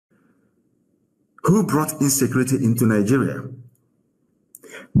Who brought insecurity into Nigeria?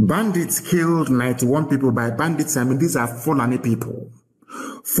 Bandits killed 91 people. By bandits, I mean these are Fulani people.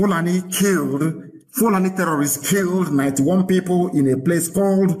 Fulani terrorists killed 91 people in a place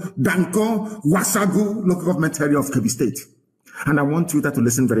called Danko, Wasagu, local government area of Kebbi State. And I want you to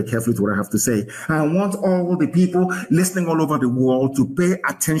listen very carefully to what I have to say. I want all the people listening all over the world to pay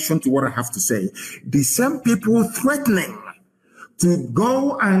attention to what I have to say. The same people threatening to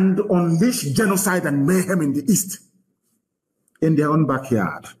go and unleash genocide and mayhem in the East, in their own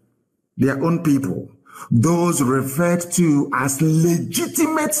backyard, their own people, those referred to as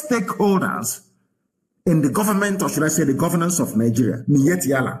legitimate stakeholders in the government, or should I say the governance of Nigeria,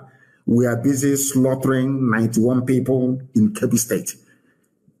 9jeria, we are busy slaughtering 91 people in Kebbi State.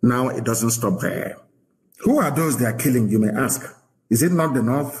 Now it doesn't stop there. Who are those they are killing, you may ask? Is it not the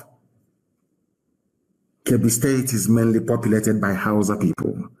North? Kebbi State is mainly populated by Hausa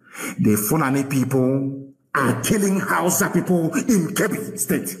people. The Fulani people are killing Hausa people in Kebbi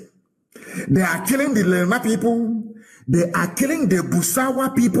State. They are killing the Lerma people. They are killing the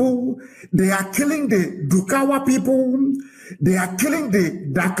Busawa people. They are killing the Dukawa people. They are killing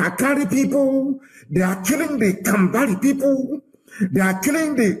the Dakakari people. They are killing the Kambari people. They are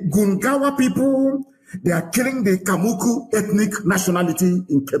killing the Gungawa people. They are killing the Kamuku ethnic nationality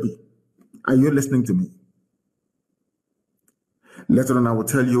in Kebbi. Are you listening to me? Later on, I will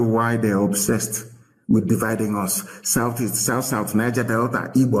tell you why they are obsessed with dividing us. Southeast, South, Niger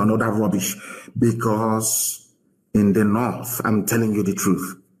Delta, Igbo, and other rubbish. Because in the North, I'm telling you the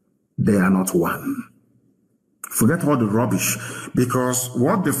truth, they are not one. Forget all the rubbish, because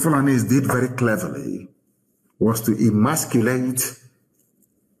what the Fulanis did very cleverly was to emasculate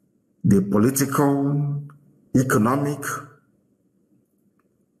the political, economic,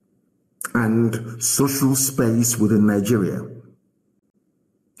 and social space within Nigeria.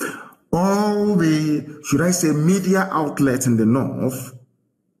 All the, should I say, media outlets in the North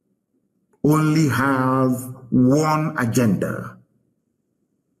only have one agenda: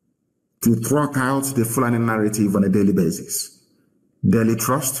 to throw out the Fulani narrative on a daily basis. Daily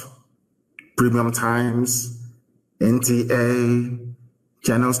Trust, Premium Times, NTA,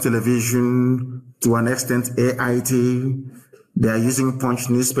 Channels Television, to an extent AIT. They are using Punch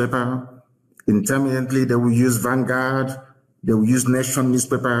newspaper. Intermittently, they will use Vanguard. They will use Nation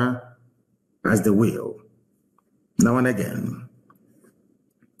newspaper as they will. Now and again.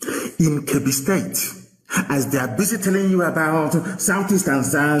 In Kebbi State, as they are busy telling you about Southeast and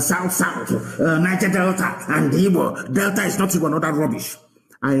South, Niger Delta and Igbo. Delta is not even other rubbish.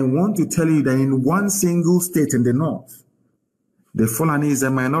 I want to tell you that in one single state in the North, the Fulani is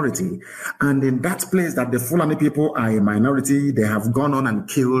a minority. And in that place that the Fulani people are a minority, they have gone on and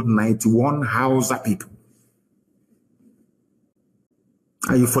killed 91 Hausa people.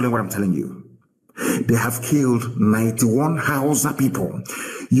 Are you following what I'm telling you? They have killed 91 Hausa people.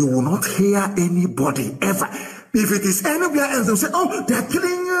 You will not hear anybody ever. If it is anywhere else, they'll say, oh, they're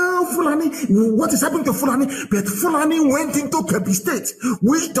killing Fulani. What is happening to Fulani? But Fulani went into Kebbi State,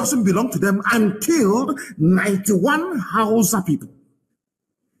 which doesn't belong to them, and killed 91 Hausa people.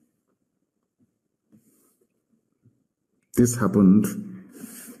 This happened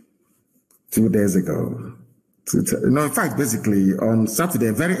 2 days ago. No, in fact, basically on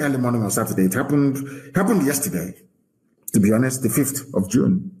Saturday, very early morning on Saturday, it happened yesterday, to be honest, the 5th of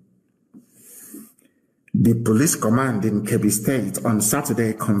June. The police command in Kebbi State on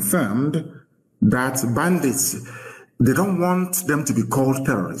Saturday confirmed that bandits, they don't want them to be called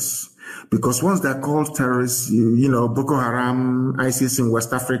terrorists, because once they're called terrorists, you know, Boko Haram, ISIS in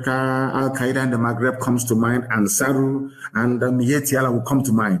West Africa, Al-Qaeda in the Maghreb comes to mind, and Saru and 9jeria will come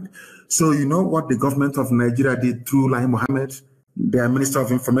to mind. So you know what the government of Nigeria did through Lai Mohammed, their Minister of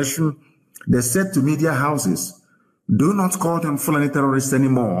Information? They said to media houses, do not call them Fulani terrorists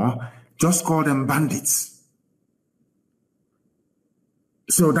anymore, just call them bandits.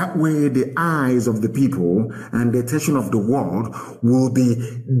 So that way the eyes of the people and the attention of the world will be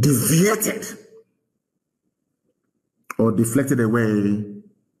deviated or deflected away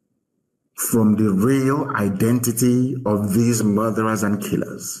from the real identity of these murderers and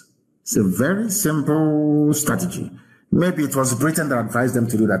killers. It's a very simple strategy. Maybe it was Britain that advised them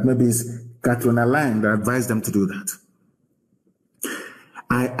to do that. Maybe it's Extraordinarily that advised them to do that.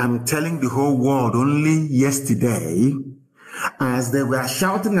 I am telling the whole world only yesterday, as they were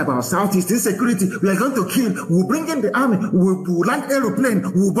shouting about Southeast insecurity, we are going to kill, we'll bring in the army, we'll land aeroplane,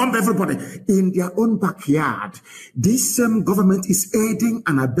 we'll bomb everybody. In their own backyard, this same government is aiding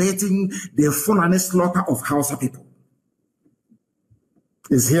and abetting the Fulani slaughter of Hausa people.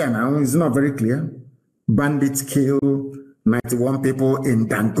 It's here now, it's not very clear. Bandits kill 91 people in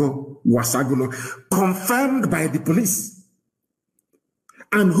Danko. Wasagulo, confirmed by the police.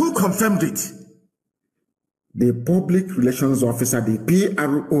 And who confirmed it? The public relations officer, the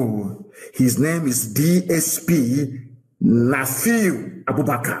PRO. His name is DSP Nafiu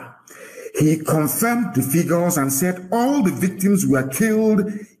Abubakar. He confirmed the figures and said all the victims were killed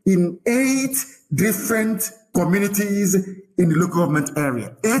in 8 different communities in the local government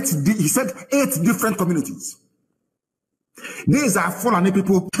area. He said 8 different communities. These are Fulani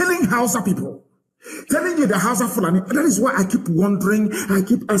people killing Hausa people. Telling you the Hausa Fulani. That is why I keep wondering, I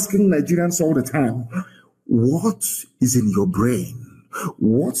keep asking Nigerians all the time, what is in your brain?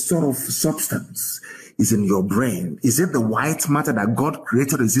 What sort of substance is in your brain? Is it the white matter that God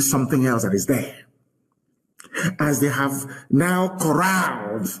created, or is it something else that is there? As they have now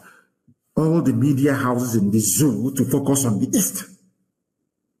corralled all the media houses in the zoo to focus on the East.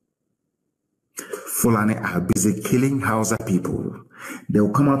 Fulani are busy killing Hausa people.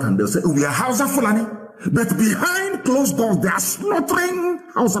 They'll come out and they'll say, oh, we are Hausa Fulani, but behind closed doors, they are slaughtering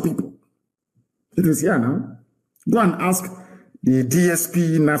Hausa people. It is here now. Go and ask the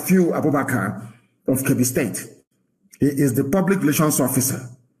DSP Nafiu Abubakar of Kebbi State. He is the public relations officer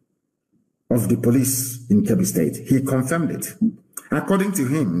of the police in Kebbi State. He confirmed it. According to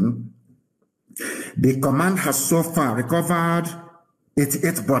him, the command has so far recovered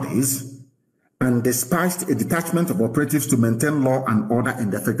 88 bodies and dispatched a detachment of operatives to maintain law and order in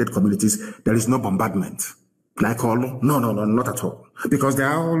the affected communities. There is no bombardment. Like all? No, not at all. Because they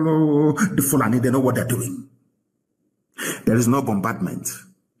are all the Fulani, they know what they're doing. There is no bombardment.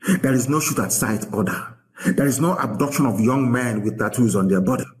 There is no shoot at sight order. There is no abduction of young men with tattoos on their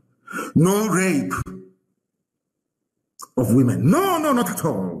body. No rape of women. No, not at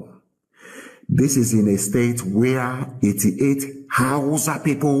all. This is in a state where 88 Hausa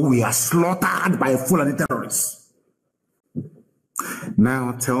people were slaughtered by Fulani terrorists.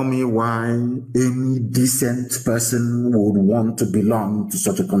 Now tell me why any decent person would want to belong to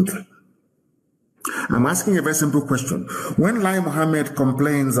such a country. I'm asking a very simple question. When Lai Mohammed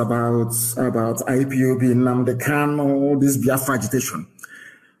complains about IPOB, Nnamdi, Kanu, this Biafra agitation,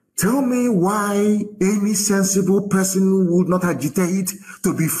 tell me why any sensible person would not agitate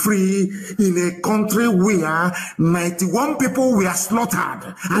to be free in a country where 91 people were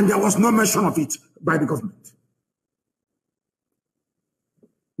slaughtered and there was no mention of it by the government.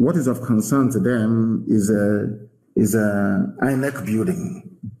 What is of concern to them is a INEC building.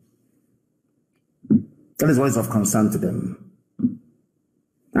 That is what is of concern to them.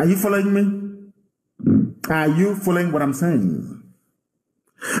 Are you following me? Are you following what I'm saying?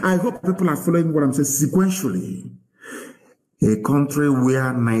 I hope people are following what I'm saying sequentially. A country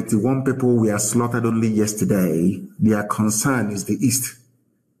where 91 people were slaughtered only yesterday, their concern is the East.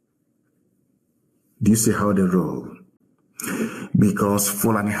 Do you see how they roll? Because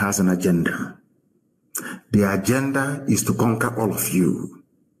Fulani has an agenda. The agenda is to conquer all of you.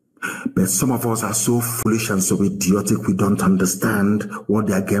 But some of us are so foolish and so idiotic, we don't understand what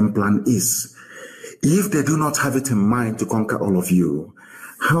their game plan is. If they do not have it in mind to conquer all of you,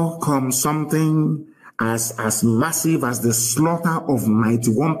 how come something as massive as the slaughter of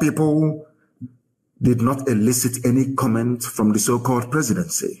 91 people did not elicit any comment from the so-called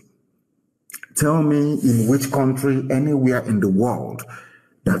presidency? Tell me in which country, anywhere in the world,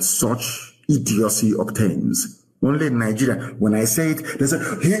 that such idiocy obtains. Only in Nigeria. When I say it, they say,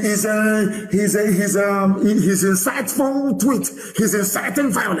 his insightful tweet, he's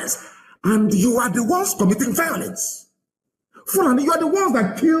inciting violence. And you are the ones committing violence. Fulani, you are the ones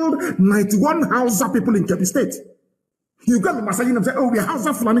that killed 91 Hausa people in Kebbi State. You got me massaging them, say, oh, we are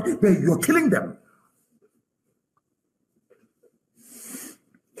Hausa Fulani, but you're killing them.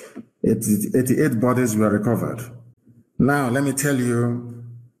 88 bodies were recovered. Now, let me tell you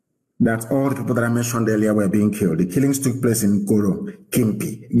that all the people that I mentioned earlier were being killed. The killings took place in Koro,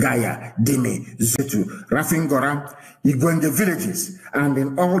 Kimpi, Gaya, Dime, Zetu, Rafingora, Igwenge villages, and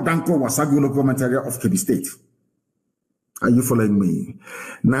in all Danko Wasagu local government area of Kebbi State. Are you following me?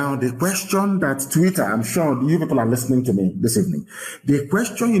 Now, the question that Twitter, I'm sure you people are listening to me this evening. The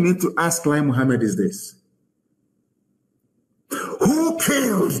question you need to ask Lai Mohammed is this. Who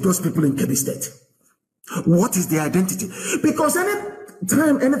killed those people in Kebbi State? What is their identity? Because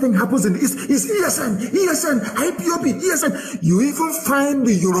anytime anything happens in the East, it's ESN, IPOB, ESN. You even find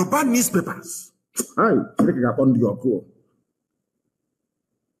the Yoruba newspapers.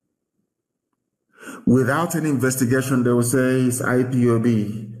 Without any investigation, they will say it's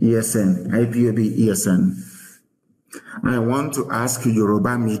IPOB, ESN, IPOB, ESN. I want to ask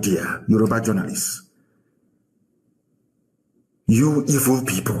Yoruba media, Yoruba journalists, you evil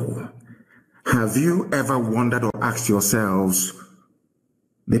people, have you ever wondered or asked yourselves,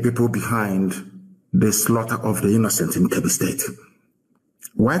 the people behind the slaughter of the innocent in Kebbi State.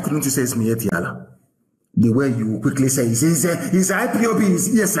 Why couldn't you say it's 9jeria? The way you quickly say it's IPOB, it's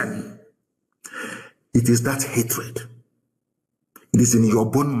ESN. It is that hatred. It is in your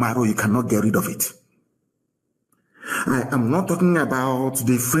bone marrow. You cannot get rid of it. I am not talking about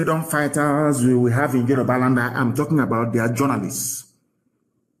the freedom fighters we have in Yoruba land. I am talking about their journalists.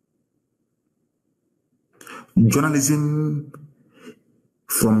 Journalism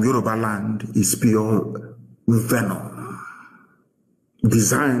from Yoruba land is pure venom,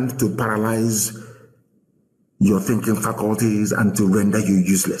 designed to paralyze your thinking faculties and to render you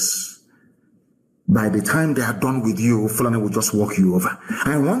useless. By the time they are done with you, Fulani will just walk you over.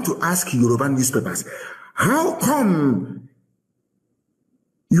 I want to ask Yoruba newspapers, how come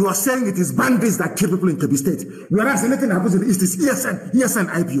you are saying it is bandits that kill people in Kebbi State, whereas anything happens in the East is ESN,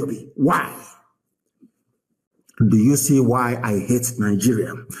 IPOB? Why? Do you see why I hate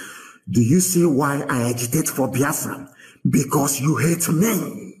Nigeria? Do you see why I agitate for Biafra? Because you hate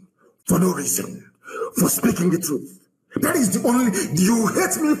me for no reason, for speaking the truth. That is the only, you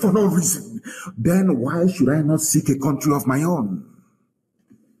hate me for no reason. Then why should I not seek a country of my own?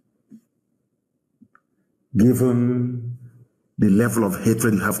 Given the level of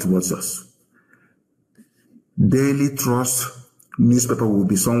hatred you have towards us. Daily Trust newspaper will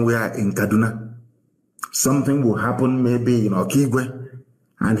be somewhere in Kaduna. Something will happen maybe in Okigwe,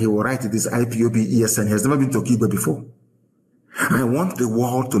 and he will write this IPOB ESN. He has never been to Okigwe before. I want the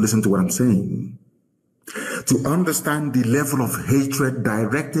world to listen to what I'm saying, to understand the level of hatred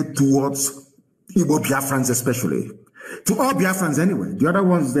directed towards Igbo Biafrans especially. To all Biafrans anyway. The other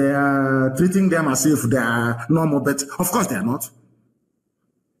ones, they are treating them as if they are normal, but of course they are not.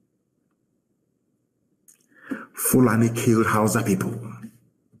 Fulani killed Hausa people.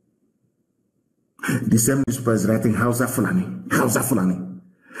 The same newspaper is writing Hausa Fulani. Hausa Fulani.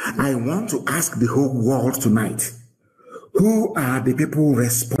 I want to ask the whole world tonight, who are the people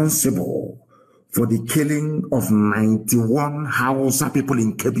responsible for the killing of 91 Hausa people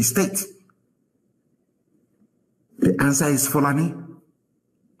in Kebbi State? The answer is Fulani.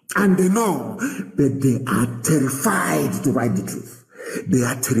 And they know, but they are terrified to write the truth. They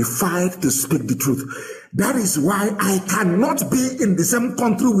are terrified to speak the truth. That is why I cannot be in the same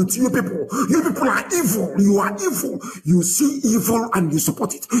country with you people. You people are evil. You are evil. You see evil and you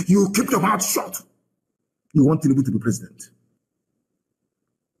support it. You keep your mouth shut. You want Tinubu to be president.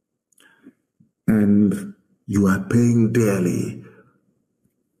 And you are paying dearly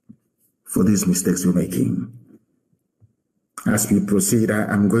for these mistakes you're making. As we proceed, I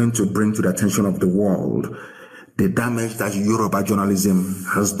am going to bring to the attention of the world the damage that Yoruba journalism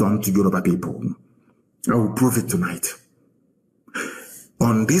has done to Yoruba people. I will prove it tonight.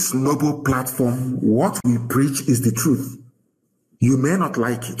 On this noble platform, what we preach is the truth. You may not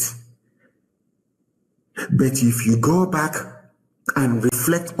like it, but if you go back and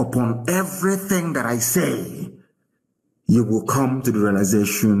reflect upon everything that I say, you will come to the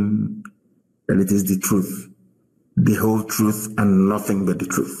realization that it is the truth. The whole truth and nothing but the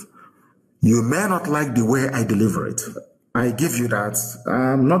truth. You may not like the way I deliver it. I give you that.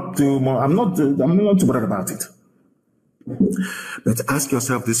 I'm not too bothered about it. But ask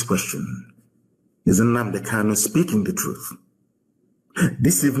yourself this question. Is Nnamdi Kanu speaking the truth?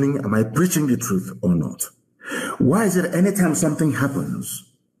 This evening, am I preaching the truth or not? Why is it anytime something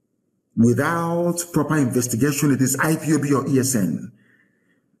happens, without proper investigation, it is IPOB or ESN?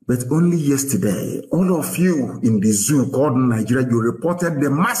 But only yesterday, all of you in the zoo called 9jeria, you reported the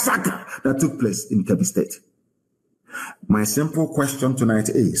massacre that took place in Kebbi State. My simple question tonight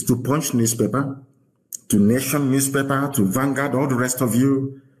is to Punch newspaper, to Nation newspaper, to Vanguard, all the rest of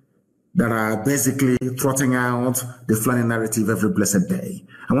you that are basically trotting out the Fulani narrative every blessed day.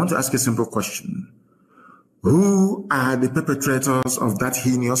 I want to ask a simple question. Who are the perpetrators of that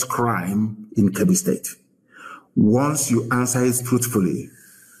heinous crime in Kebbi State? Once you answer it truthfully,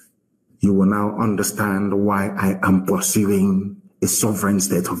 you will now understand why I am pursuing a sovereign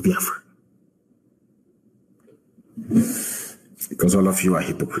state of Biafra. Because all of you are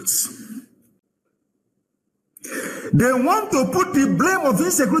hypocrites. They want to put the blame of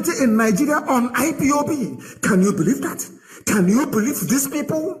insecurity in Nigeria on IPOB. Can you believe that? Can you believe these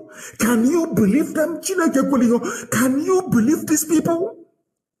people? Can you believe them? Can you believe these people?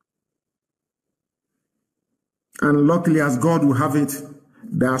 And luckily, as God will have it,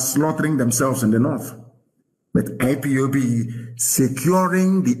 they are slaughtering themselves in the north. But IPOB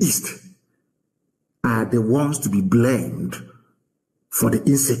securing the east are the ones to be blamed for the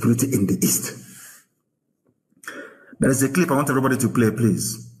insecurity in the east. There is a clip I want everybody to play,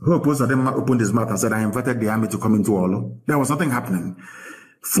 please. Who opposed them opened his mouth and said, I invited the army to come into Olo. There was nothing happening.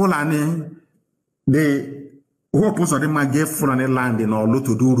 Fulani, the Hopos of them gave Fulani land in Olu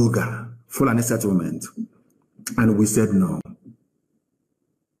to do Ruga, Fulani settlement. And we said no.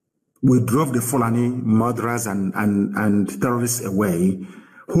 We drove the Fulani murderers and terrorists away.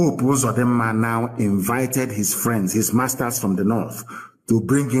 Hopos of them are now invited his friends, his masters from the north, to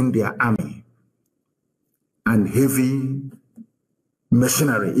bring in their army and heavy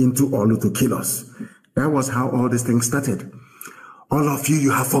machinery into Olu to kill us. That was how all these things started. All of you,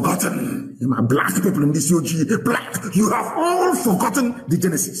 you have forgotten. My black people in this UG, black, you have all forgotten the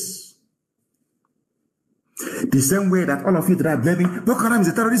Genesis. The same way that all of you that are blaming Boko Haram is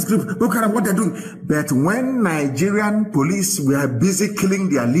a terrorist group, Boko Haram, what they're doing. But when Nigerian police were busy killing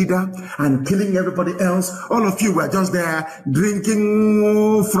their leader and killing everybody else, all of you were just there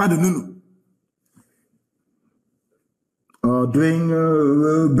drinking Fradununu. Or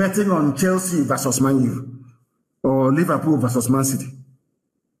doing betting on Chelsea versus Man U. Or Liverpool versus Man City.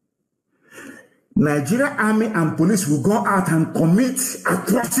 Nigeria army and police will go out and commit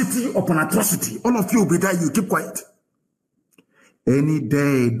atrocity upon atrocity. All of you will be there, you keep quiet. Any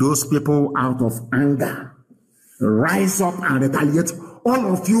day, those people out of anger rise up and retaliate.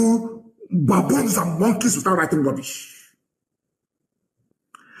 All of you baboons and monkeys will start writing rubbish.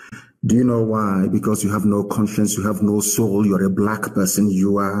 Do you know why? Because you have no conscience, you have no soul, you're a black person,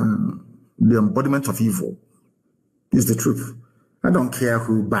 you are the embodiment of evil. It's the truth. I don't care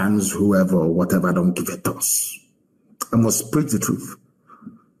who bans whoever or whatever, I don't give a toss. I must preach the truth.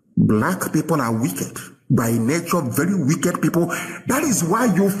 Black people are wicked. By nature, very wicked people. That is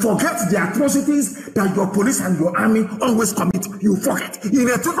why you forget the atrocities that your police and your army always commit. You forget. In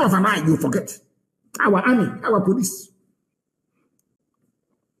a twinkle of an eye, you forget. Our army, our police.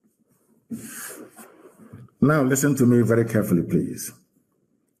 Now listen to me very carefully, please.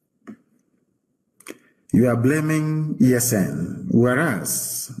 You are blaming ESN,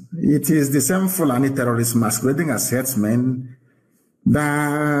 whereas it is the same Fulani terrorists masquerading as headsmen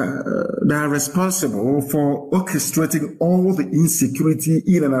that are responsible for orchestrating all the insecurity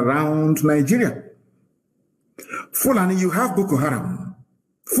in and around Nigeria. Fulani, you have Boko Haram.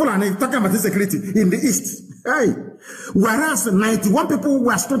 Fulani, talking about insecurity in the east. Hey, whereas 91 people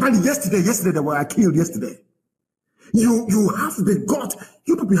were slaughtered yesterday they were killed yesterday. You have the guts.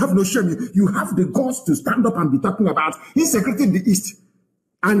 You people have no shame. You have the guts to stand up and be talking about insecurity in the East.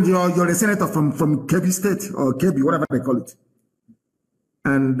 And you're a senator from Kebbi State or Kebbi, whatever they call it.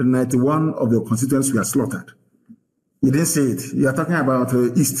 And 91 of your constituents were slaughtered. You didn't say it. You are talking about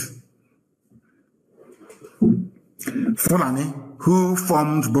East. Fulani, who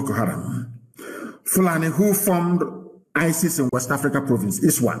formed Boko Haram. Fulani, who formed ISIS in West Africa province,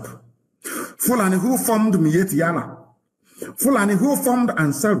 ISWAP. Fulani, who formed 9jeria. Fulani, who formed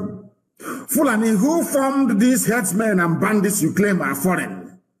Ansaru. Fulani, who formed these headsmen and bandits you claim are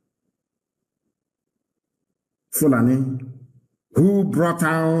foreign. Fulani, who brought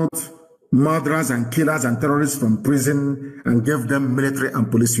out murderers and killers and terrorists from prison and gave them military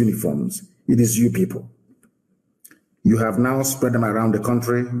and police uniforms. It is you people. You have now spread them around the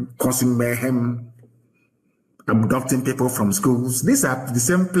country, causing mayhem, abducting people from schools. These are the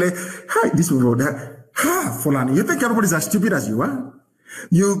same place. Hi, this people there. Fulani, you think everybody's as stupid as you are?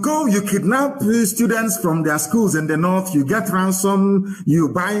 You go, you kidnap students from their schools in the north, you get ransom, you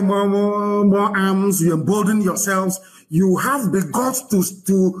buy more arms, you embolden yourselves. You have the guts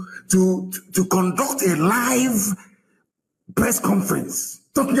to conduct a live press conference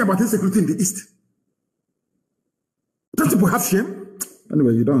talking about insecurity in the East. Don't people have shame?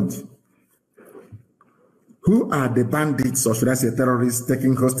 Anyway, you don't. Who are the bandits, or should I say terrorists,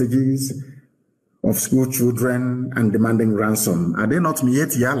 taking hostages of school children and demanding ransom? Are they not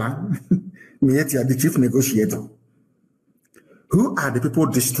 9jeria? 9jeria, the chief negotiator. Who are the people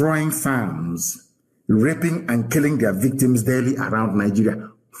destroying farms, raping and killing their victims daily around Nigeria?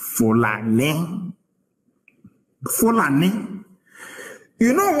 Fulani. Fulani.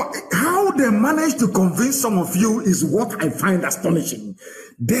 You know, how they manage to convince some of you is what I find astonishing.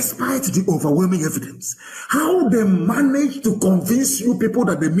 Despite the overwhelming evidence, how they manage to convince you people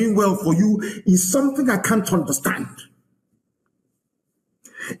that they mean well for you is something I can't understand.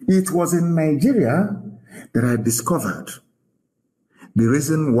 It was in Nigeria that I discovered the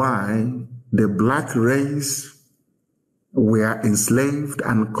reason why the black race were enslaved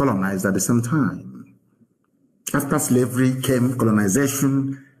and colonized at the same time. After slavery came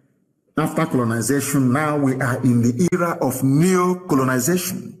colonization. After colonization, now we are in the era of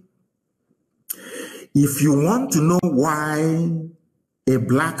neo-colonization. If you want to know why a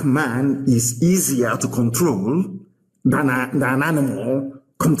black man is easier to control than an animal,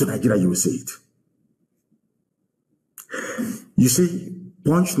 come to Nigeria, you will see it. You see,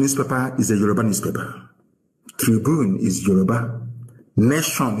 Punch newspaper is a Yoruba newspaper. Tribune is Yoruba.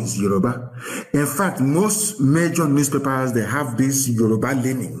 Nation is Yoruba. In fact, most major newspapers, they have this Yoruba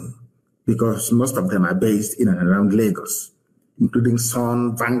leaning because most of them are based in and around Lagos, including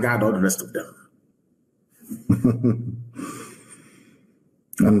Sun, Vanguard, all the rest of them.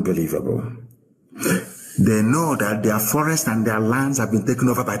 Unbelievable. They know that their forests and their lands have been taken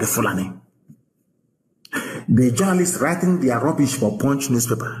over by the Fulani. The journalist writing their rubbish for Punch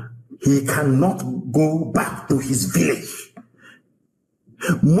newspaper, he cannot go back to his village.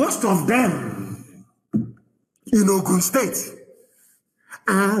 Most of them in Ogun State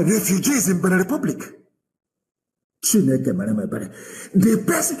are refugees in Benin Republic. The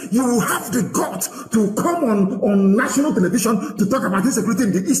person, you will have the guts to come on national television to talk about insecurity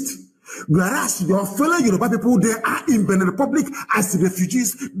in the East. Whereas your fellow Yoruba people, they are in Benin Republic as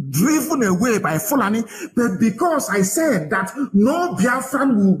refugees driven away by Fulani. But because I said that no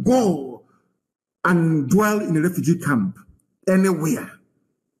Biafran will go and dwell in a refugee camp anywhere,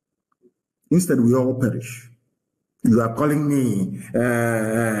 instead we all perish. You are calling me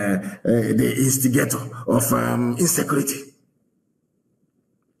the instigator of insecurity.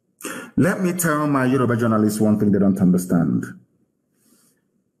 Let me tell my Yoruba journalists one thing they don't understand.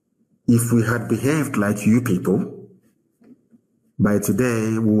 If we had behaved like you people, by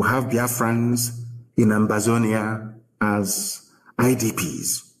today we will have Biafrans in Amazonia as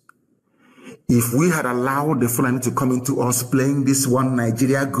IDPs. If we had allowed the Fulani to come into us playing this one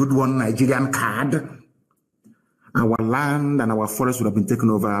Nigeria, good one Nigerian card, our land and our forests would have been taken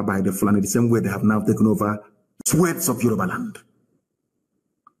over by the Fulani the same way they have now taken over swathes of Yoruba land.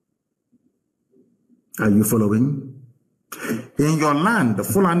 Are you following? In your land, the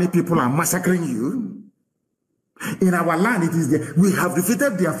Fulani people are massacring you. In our land, it is we have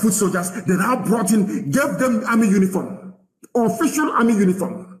defeated their foot soldiers. They now brought in, gave them army uniform, official army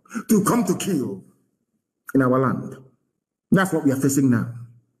uniform, to come to kill in our land. That's what we are facing now.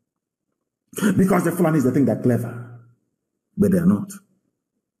 Because the Fulanis, they think they're clever, but they're not.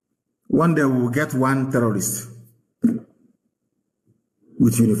 One day we will get one terrorist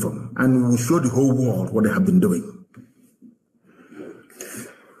with uniform, and we will show the whole world what they have been doing.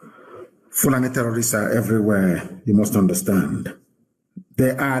 Fulani terrorists are everywhere, you must understand.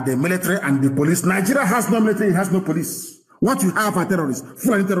 They are the military and the police. Nigeria has no military, it has no police. What you have are terrorists,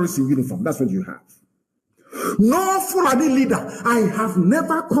 Fulani terrorists in uniform. That's what you have. No Fulani leader. I have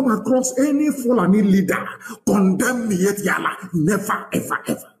never come across any Fulani leader condemn me yet yala. Never, ever,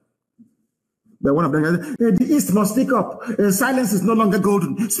 ever. But one of them, the East must speak up. Silence is no longer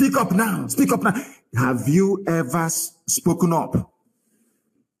golden. Speak up now. Speak up now. Have you ever spoken up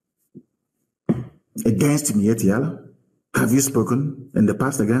against me yet yala? Have you spoken in the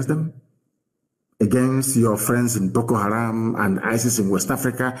past against them? Against your friends in Boko Haram and ISIS in West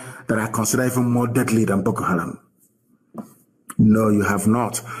Africa that are considered even more deadly than Boko Haram? No, you have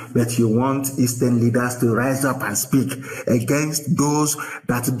not. But you want Eastern leaders to rise up and speak against those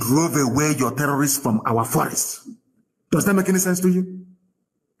that drove away your terrorists from our forests. Does that make any sense to you?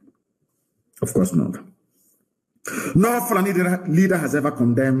 Of course not. No Fulani leader has ever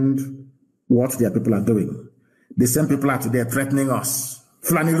condemned what their people are doing. The same people are today threatening us.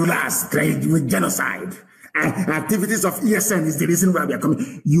 Fulani rulers with genocide. Activities of ESN is the reason why we are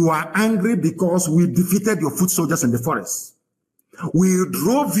coming. You are angry because we defeated your foot soldiers in the forest. We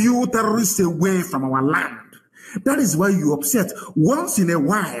drove you terrorists away from our land. That is why you upset. Once in a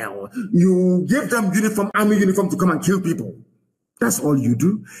while, you give them uniform, army uniform to come and kill people. That's all you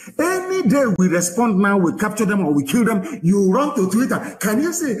do. Any day we respond now, we capture them or we kill them, you run to Twitter. Can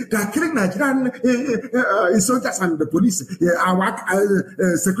you say they are killing Nigerian soldiers and the police, our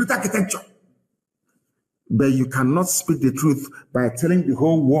security architecture? But you cannot speak the truth by telling the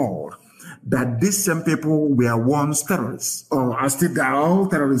whole world that these same people were once terrorists, or are still they are all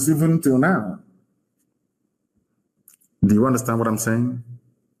terrorists even till now. Do you understand what I'm saying?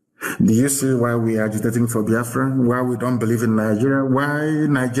 Do you see why we are agitating for Biafra? Why we don't believe in Nigeria? Why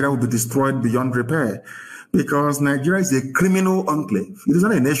Nigeria will be destroyed beyond repair? Because Nigeria is a criminal enclave. It is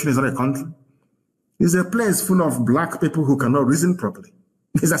not a nation, it's not a country. It's a place full of black people who cannot reason properly.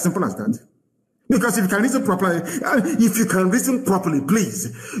 It's as simple as that. Because if you can reason properly,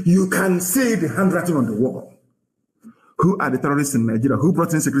 please, you can see the handwriting on the wall. Who are the terrorists in Nigeria? Who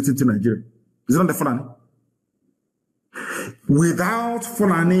brought insecurity into Nigeria? Is it not the Fulani? Without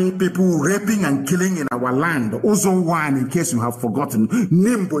Fulani people raping and killing in our land, Ozone 1, in case you have forgotten,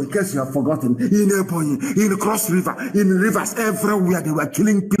 Nimbo, in case you have forgotten, in Ebonyi, in Cross River, in rivers, everywhere they were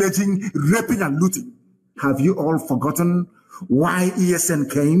killing, pillaging, raping and looting. Have you all forgotten why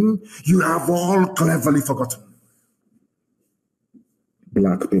ESN came? You have all cleverly forgotten.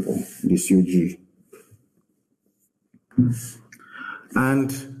 black people, the COG. And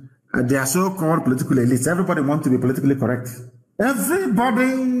they are so-called political elites. Everybody wants to be politically correct.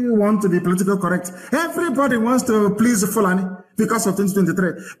 Everybody wants to be politically correct. Everybody wants to please Fulani because of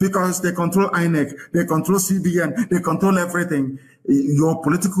 2023, because they control INEC, they control CBN, they control everything. Your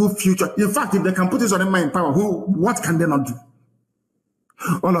political future. In fact, if they can put this on in power, what can they not do?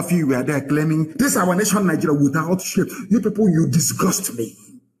 All of you were there claiming, this is our nation, Nigeria, without shame. You people, you disgust me.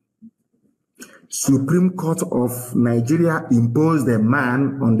 Supreme Court of Nigeria imposed a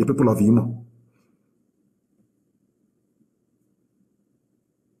ban on the people of Imo.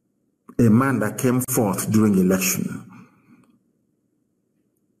 A man that came forth during election.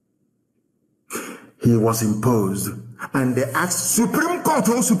 He was imposed. And they asked Supreme Court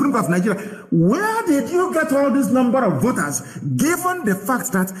of Nigeria, where did you get all this number of voters, given the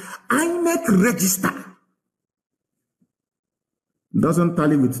fact that INEC register doesn't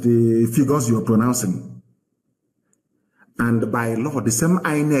tally with the figures you're pronouncing? And by law, the same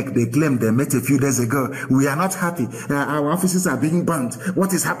INEC they claimed they met a few days ago, we are not happy, our offices are being burnt,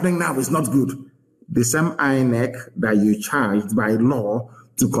 what is happening now is not good. The same INEC that you charged by law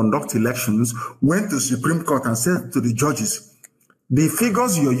to conduct elections went to Supreme Court and said to the judges, the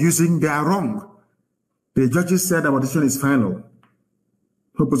figures you're using, they are wrong. The judges said our decision is final.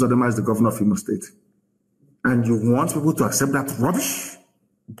 Purpose of them is the governor of Imo State. And you want people to accept that rubbish?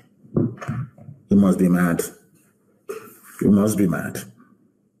 You must be mad. You must be mad.